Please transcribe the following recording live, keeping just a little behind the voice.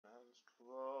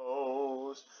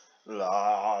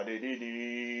La di di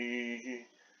di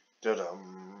da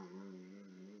dum.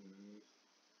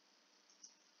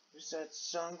 You said,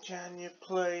 son, can you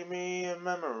play me a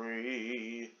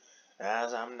memory?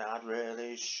 As I'm not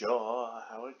really sure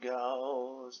how it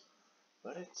goes.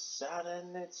 But it's sad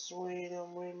and it's sweet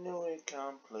and we knew it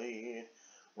complete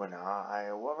when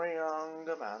I wore a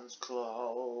younger man's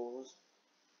clothes.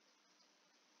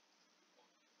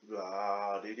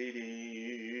 La di di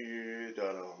di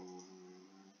da dum.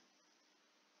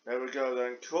 There we go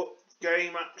then, cup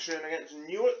game action against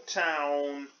Newark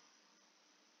Town.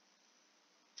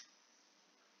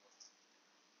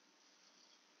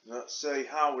 Let's see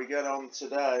how we get on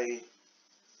today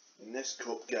in this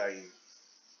cup game.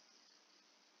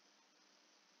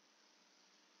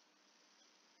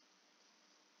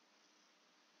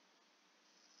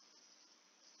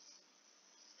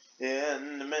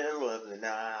 In the middle of the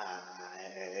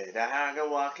night, I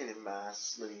go walking in my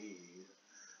sleep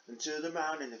into the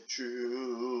mountain of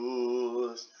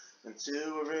truth, into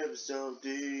a river so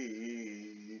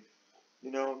deep.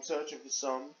 You know I'm searching for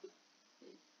something's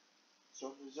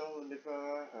so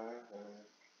divine.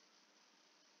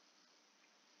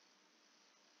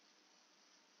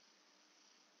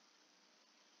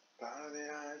 By the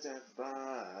eyes that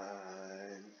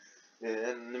find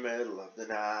in the middle of the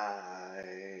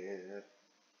night.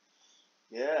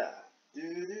 Yeah. Do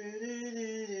do do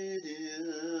do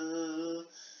do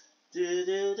do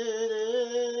do do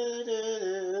do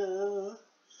do.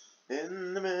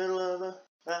 In the middle of a,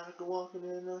 I go walking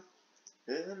in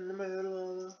the middle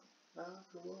of a, I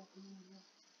go walking in the,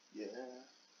 yeah.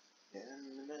 In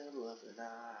the middle of the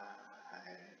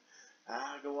night,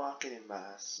 I go walking in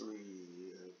my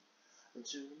sleep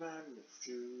into the mountain of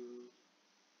truth.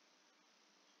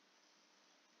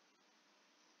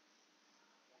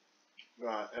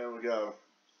 Right, here we go.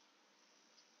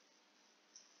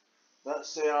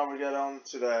 Let's see how we get on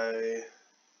today.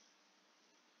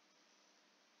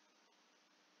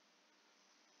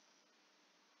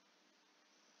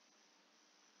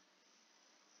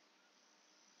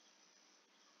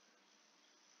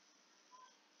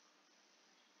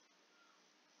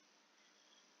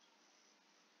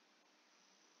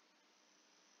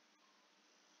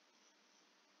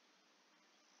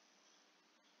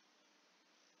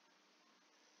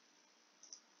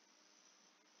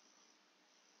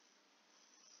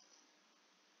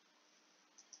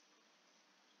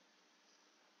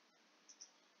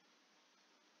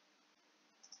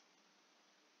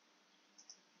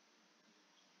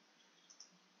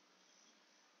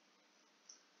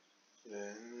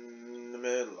 In the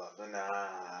middle of the night.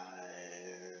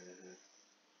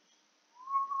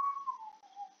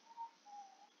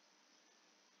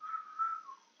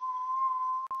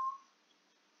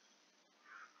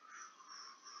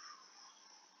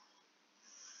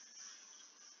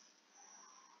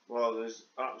 Well, there's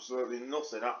absolutely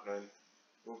nothing happening.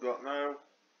 We've got no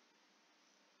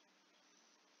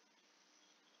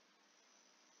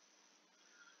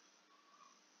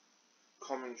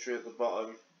commentary at the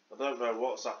bottom. I don't know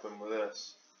what's happened with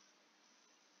this.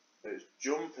 It's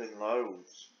jumping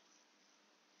loads.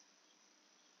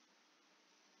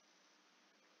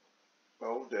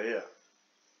 Oh dear.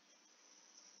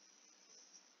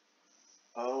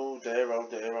 Oh dear, oh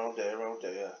dear, oh dear, oh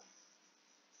dear.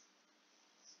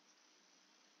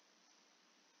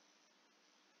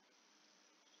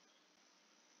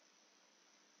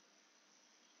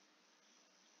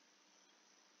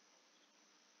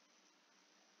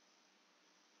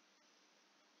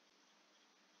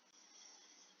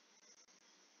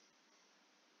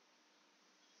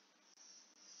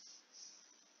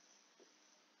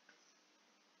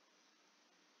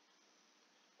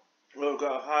 We've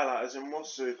got highlighters in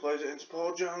Worcester who plays it into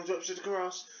Paul Jones, whips it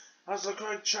across. Has the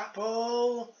Craig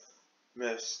Chapel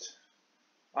missed.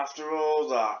 After all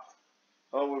that.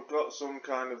 Oh, we've got some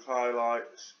kind of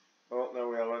highlights. Oh, no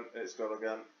we haven't. It's gone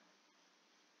again.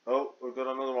 Oh, we've got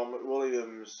another one.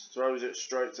 Williams throws it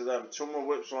straight to them. Tumler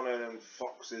whips one in and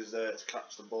Fox is there to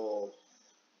catch the ball.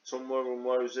 Tumler and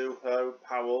Wozu,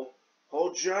 Powell.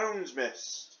 Paul Jones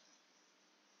missed.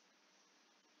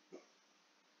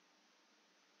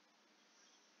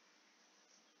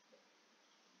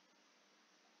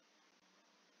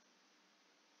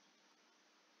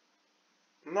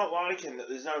 I'm not liking that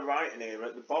there's no writing here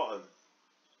at the bottom.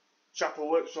 Chapel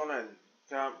whips one in.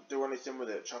 Can't do anything with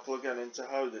it. Chapel again into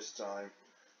Ho this time.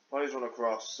 Plays one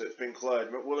across. It's been cleared.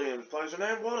 McWilliams plays one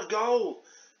in. What a goal!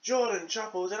 Jordan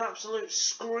Chapel is an absolute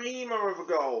screamer of a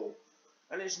goal.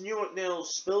 And it's Newark 0,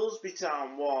 Spilsby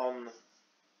Town 1.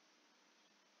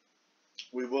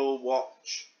 We will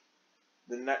watch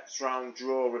the next round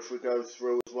draw if we go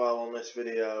through as well on this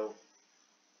video.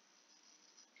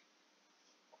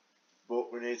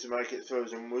 but we need to make it through.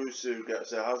 And Wusu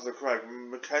gets it. Hasler Craig.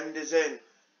 McKendy's in.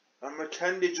 And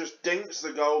McKendy just dinks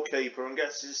the goalkeeper and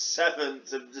gets his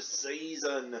 7th of the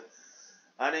season.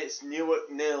 And it's Newark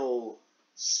 0,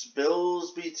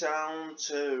 Spilsby Town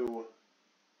 2.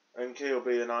 And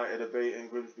Keelby United are beating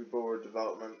Grimsby Borough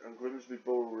Development. And Grimsby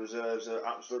Borough Reserves are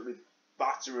absolutely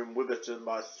battering Wiggerton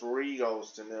by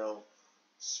 3-0.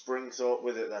 Springthorpe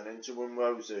with it then into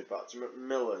Winrosey. Back to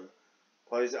McMillan.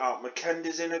 Plays it out.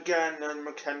 McKendy's in again. And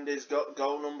McKendy's got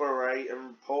goal number 8.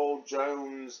 And Paul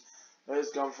Jones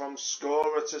has gone from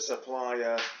scorer to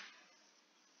supplier.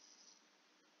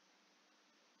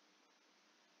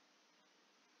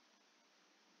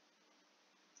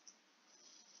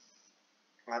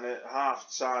 And at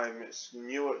half time, it's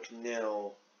Newark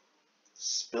 0,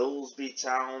 Spilsby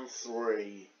Town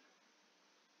 3.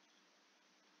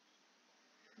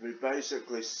 We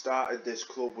basically started this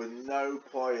club with no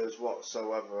players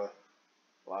whatsoever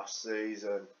last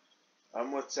season.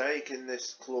 And we're taking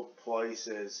this club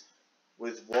places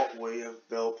with what we have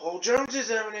built. Paul Jones is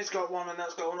there and he's got one, and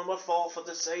that's goal number 4 for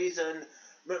the season.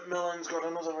 McMillan's got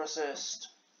another assist.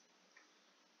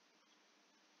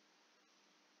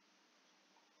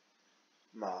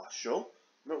 Marshall.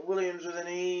 McWilliams with an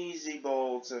easy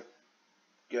ball to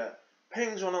get.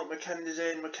 Pings one up, McKendy's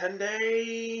in.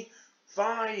 McKendy!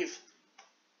 5!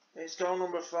 It's goal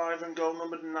number 5 and goal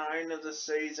number 9 of the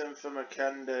season for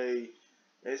McKendy.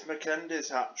 It's McKendy's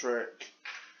hat-trick.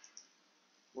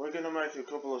 We're going to make a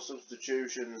couple of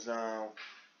substitutions now.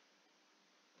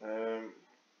 Kane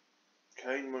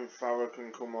Winfarrow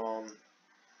can come on.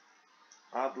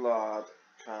 Adlard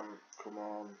can come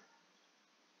on.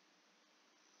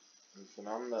 And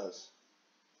Fernandez.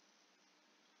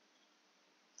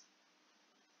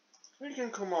 He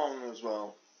can come on as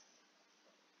well.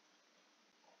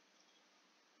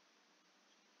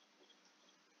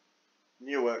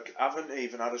 Newark haven't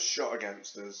even had a shot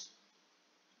against us.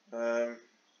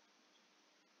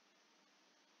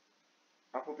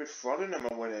 Appleby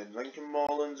Frodingham are winning. Lincoln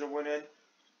Morelands are winning.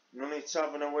 Nunny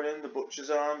Tavern are winning. The Butcher's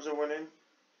Arms are winning.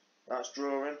 That's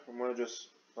drawing, and we're just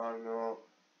 5-0 up.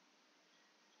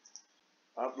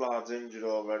 Adlard's injured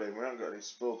already. We haven't got any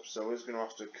spubs, so he's going to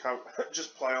have to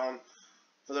just play on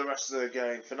for the rest of the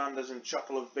game. Fernandez and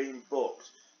Chappell have been booked.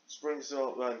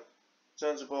 Springthorpe then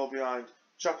turns the ball behind.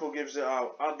 Chappell gives it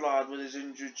out. Adlard with his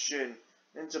injured shin.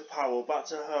 Into Powell. Back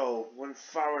to Hull. When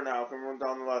Farah now can run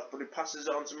down the left, but he passes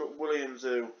it on to McWilliams,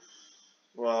 who,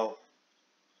 well,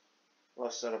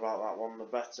 less said about that one, the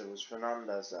better was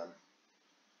Fernandez then.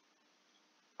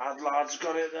 Adlard's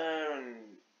got it there, and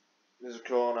there's a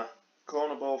corner.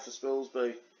 Corner ball for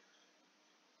Spilsby.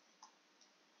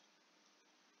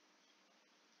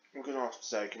 We're going to have to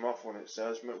take him off when it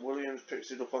says. McWilliams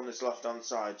picks it up on this left-hand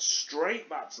side. Straight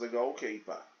back to the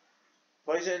goalkeeper.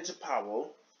 Plays it into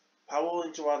Powell. Powell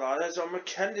into Adlard. There's on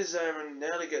McKendy's there and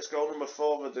nearly gets goal number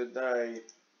 4 of the day.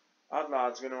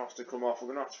 Adlard's going to have to come off. We're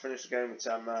going to have to finish the game with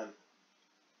 10 men.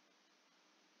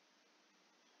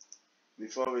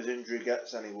 Before his injury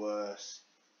gets any worse.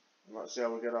 And let's see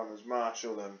how we get on. There's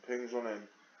Marshall then. Pings one in.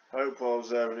 Hopewell's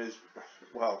there and is,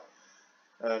 well,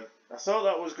 I thought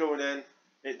that was going in.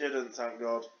 It didn't, thank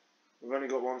God. We've only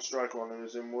got one striker on him.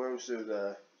 There's Nwusu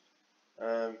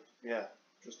there. Yeah,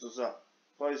 just does that.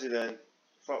 Plays it in.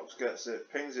 Fox gets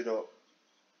it. Pings it up.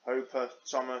 Hopper,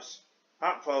 Thomas.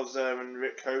 Hatpell's there and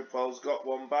Rick Hopewell's got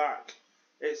one back.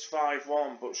 It's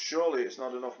 5-1, but surely it's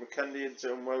not enough. McKendy into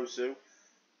Nwusu.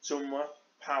 Tumwa,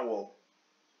 Powell.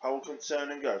 Powell can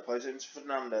turn and go. Plays it into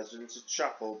Fernandez, into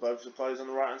Chappell. Both the players on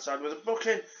the right hand side with a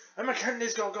booking. And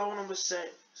McKendy's got goal number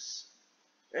 6.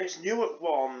 It's Newark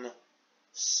 1,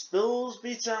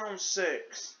 Spilsby Town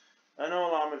 6. And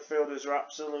all our midfielders are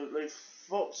absolutely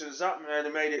fucked. As that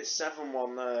made it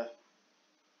 7-1 there.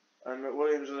 And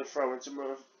McWilliams with a throw into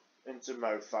Mo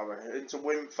Farah, into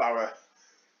Wim Farah.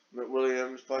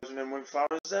 McWilliams plays in Wim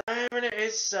Farah's there, and it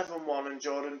is 7-1. And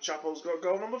Jordan Chappell's got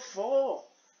goal number 4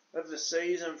 of the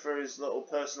season for his little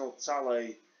personal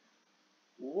tally.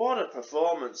 What a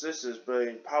performance this has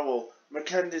been. Powell,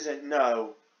 McKendy's in.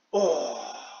 No.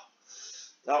 Oh,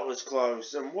 that was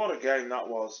close. And what a game that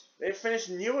was. It finished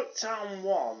Newark Town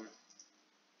 1,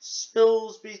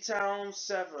 Spilsby Town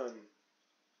 7.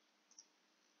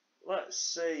 Let's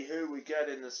see who we get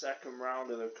in the second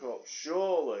round of the cup.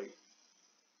 Surely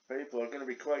people are going to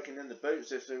be quaking in the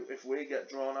boots if we get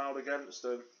drawn out against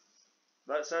them.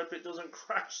 Let's hope it doesn't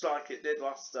crash like it did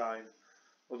last time.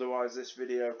 Otherwise this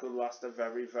video could last a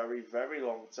very, very, very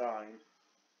long time.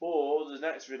 Or the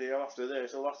next video after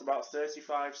this will last about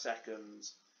 35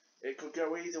 seconds. It could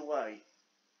go either way.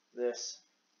 This.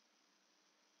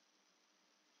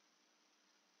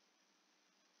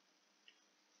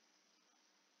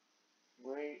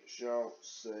 shall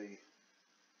see.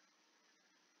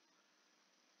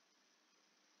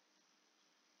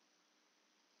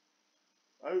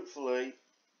 Hopefully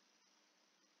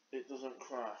it doesn't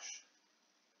crash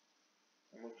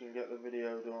and we can get the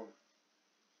video done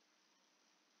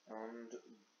and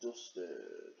dusted.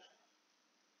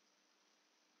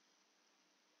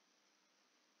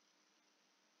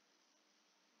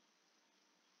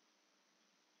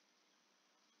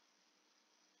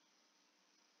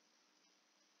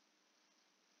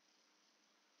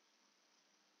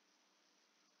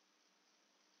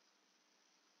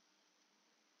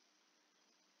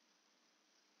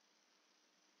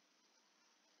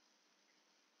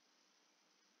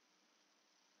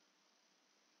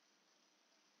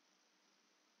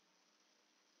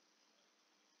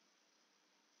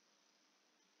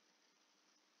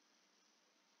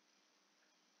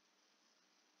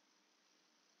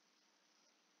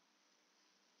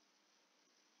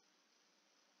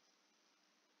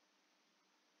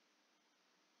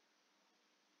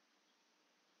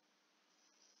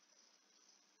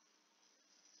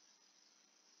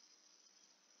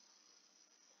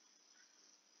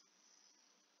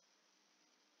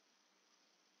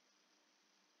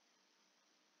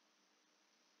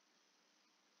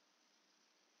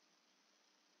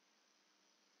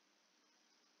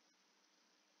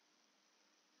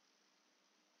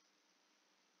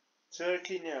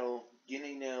 Turkey 0,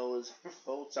 Guinea 0 as a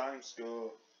full-time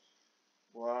score.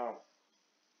 Wow.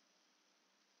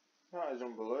 That is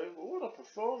unbelievable. What a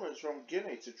performance from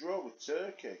Guinea to draw with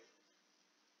Turkey.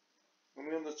 On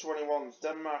the under-21s,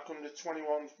 Denmark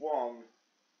under-21s 1,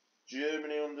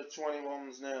 Germany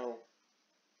under-21s 0.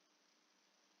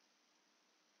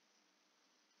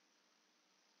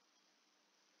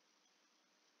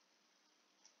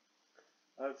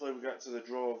 Hopefully we get to the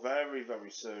draw very,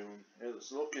 very soon.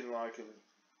 It's looking like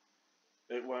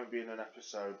it won't be in an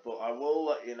episode, but I will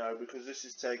let you know because this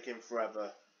is taking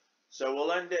forever. So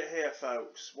we'll end it here,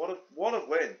 folks. What a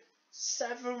win.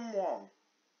 7-1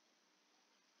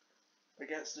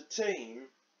 against a team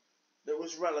that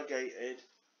was relegated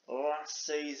last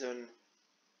season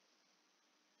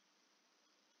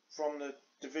from the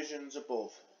divisions above.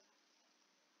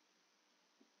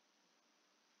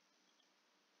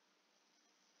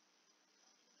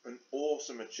 An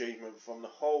awesome achievement from the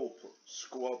whole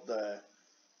squad there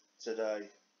today.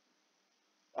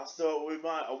 I thought we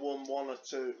might have won 1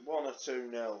 or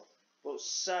 2-0, but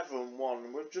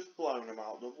 7-1, we've just blown them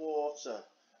out the water.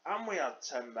 And we had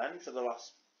 10 men for the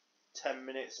last 10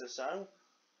 minutes or so.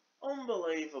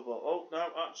 Unbelievable. Oh, no,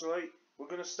 actually, we're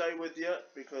going to stay with you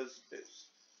because it's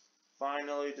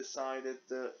finally decided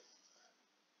that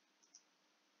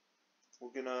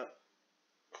we're going to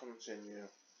continue.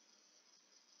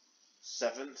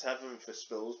 7th heaven for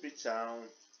Spilsby Town.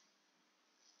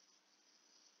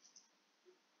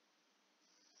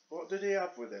 What did he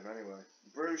have with him anyway?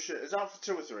 Bruce is out for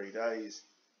 2 or 3 days.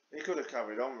 He could have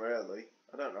carried on really.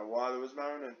 I don't know why there was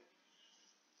moaning.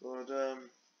 But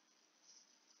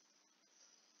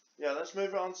yeah, let's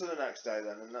move on to the next day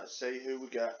then and let's see who we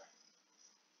get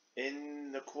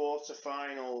in the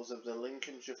quarter-finals of the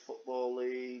Lincolnshire Football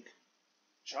League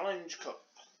Challenge Cup.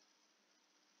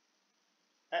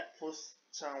 Epworth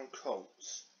Town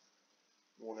Colts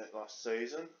won it last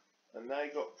season and they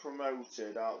got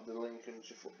promoted out of the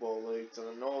Lincolnshire Football League to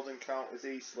the Northern Counties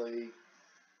East League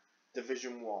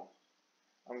Division 1.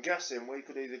 I'm guessing we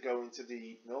could either go into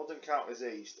the Northern Counties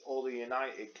East or the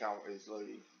United Counties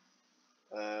League.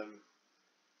 I'm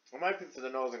hoping for the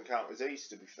Northern Counties East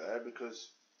to be fair because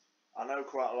I know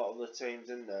quite a lot of the teams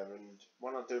in there and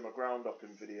when I do my ground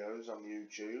hopping videos on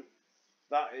YouTube,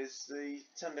 that is the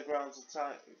tender ground to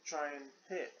try and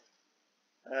hit.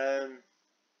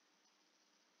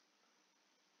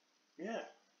 Yeah,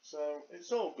 so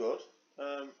it's all good.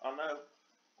 I know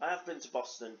I have been to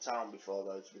Boston Town before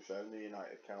though, to be fair, in the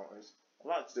United Counties. I'd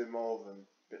like to do more of them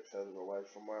a bit further away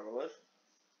from where I live.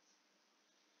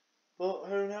 But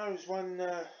who knows, when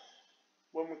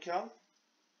we can,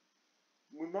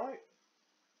 we might.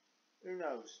 Who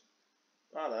knows?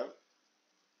 I don't know.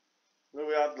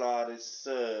 Louis Adlard is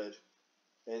 3rd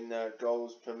in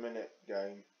goals per minute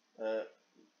game,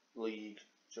 league,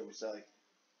 shall we say.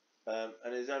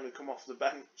 And he's only come off the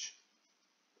bench.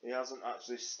 He hasn't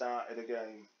actually started a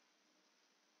game.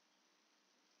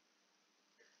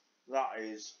 That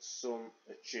is some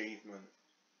achievement.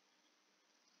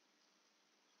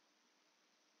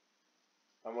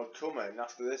 And we're coming,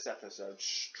 after this episode,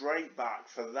 straight back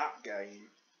for that game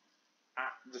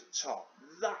at the top.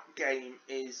 That game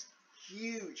is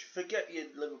huge. Forget your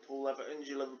Liverpool Everton's,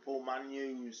 your Liverpool Man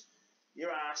U's,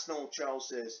 your Arsenal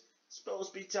Chelsea's.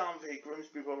 Spilsby Town v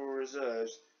Grimsby Borough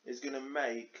Reserves is going to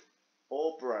make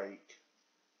or break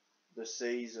the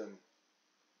season.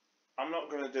 I'm not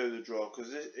going to do the draw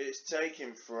because it's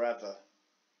taking forever.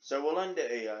 So we'll end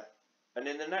it here, and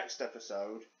in the next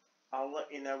episode, I'll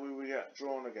let you know who we get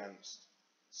drawn against.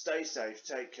 Stay safe,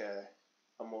 take care,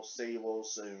 and we'll see you all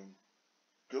soon.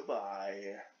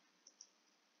 Goodbye.